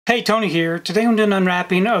Hey, Tony here. Today I'm doing an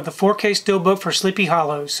unwrapping of the 4K Steelbook for Sleepy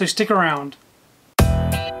Hollow, so stick around.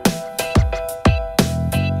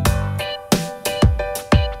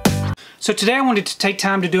 So today I wanted to take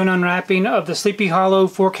time to do an unwrapping of the Sleepy Hollow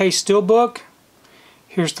 4K Steelbook.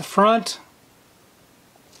 Here's the front,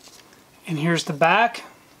 and here's the back.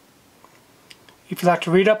 If you'd like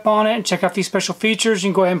to read up on it and check out these special features, you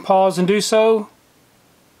can go ahead and pause and do so.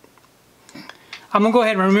 I'm going to go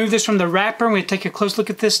ahead and remove this from the wrapper. I'm going to take a close look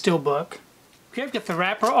at this Steelbook. Okay, I've got the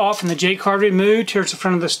wrapper off and the J card removed. Here's the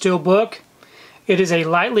front of the Steelbook. It is a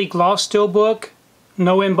lightly glossed Steelbook,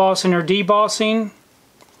 no embossing or debossing.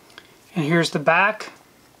 And here's the back.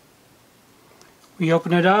 We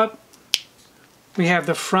open it up. We have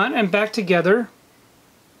the front and back together.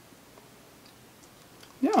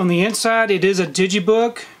 Now, on the inside, it is a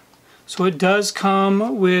Digibook, so it does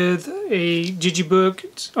come with a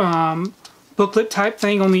Digibook booklet type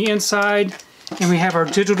thing on the inside, and we have our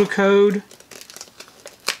digital code.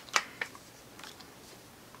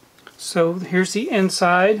 So here's the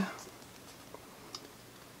inside.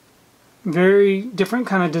 Very different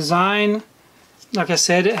kind of design. Like I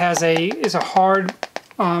said, it's a hard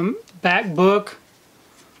back book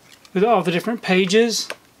with all the different pages,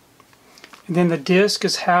 and then the disc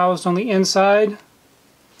is housed on the inside.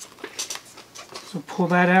 So pull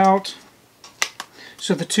that out.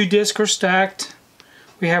 So the two discs are stacked.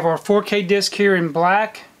 We have our 4K disc here in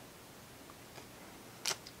black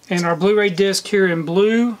and our Blu-ray disc here in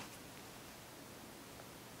blue.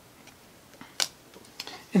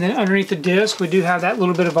 And then underneath the disc we do have that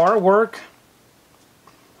little bit of artwork.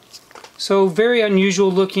 So very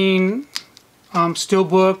unusual looking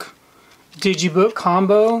Steelbook Digibook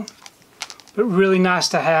combo, but really nice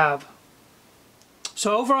to have.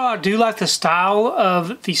 So overall, I do like the style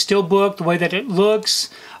of the Steelbook, the way that it looks.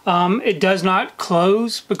 It does not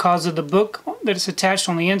close because of the book that is attached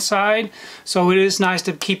on the inside. So it is nice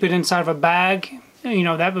to keep it inside of a bag. You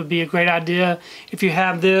know, that would be a great idea if you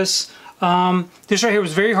have this. This right here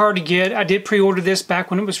was very hard to get. I did pre-order this back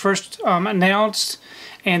when it was first announced,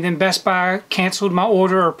 and then Best Buy canceled my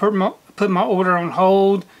order or put my order on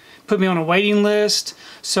hold, put me on a waiting list.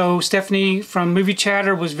 So Stephanie from Movie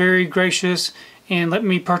Chatter was very gracious and let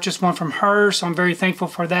me purchase one from her, so I'm very thankful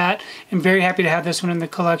for that and very happy to have this one in the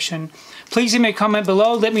collection. Please leave me a comment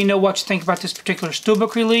below. Let me know what you think about this particular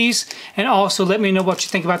Steelbook release, and also let me know what you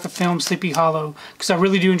think about the film Sleepy Hollow, because I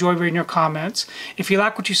really do enjoy reading your comments. If you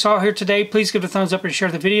like what you saw here today, please give it a thumbs up and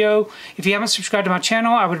share the video. If you haven't subscribed to my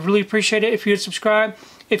channel, I would really appreciate it if you would subscribe.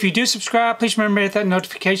 If you do subscribe, please remember to hit that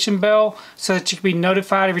notification bell so that you can be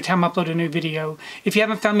notified every time I upload a new video. If you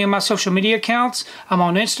haven't found me on my social media accounts, I'm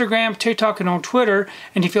on Instagram, TikTok, and on Twitter.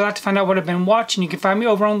 And if you'd like to find out what I've been watching, you can find me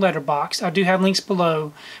over on Letterboxd. I do have links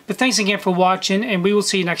below. But thanks again for watching, and we will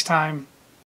see you next time.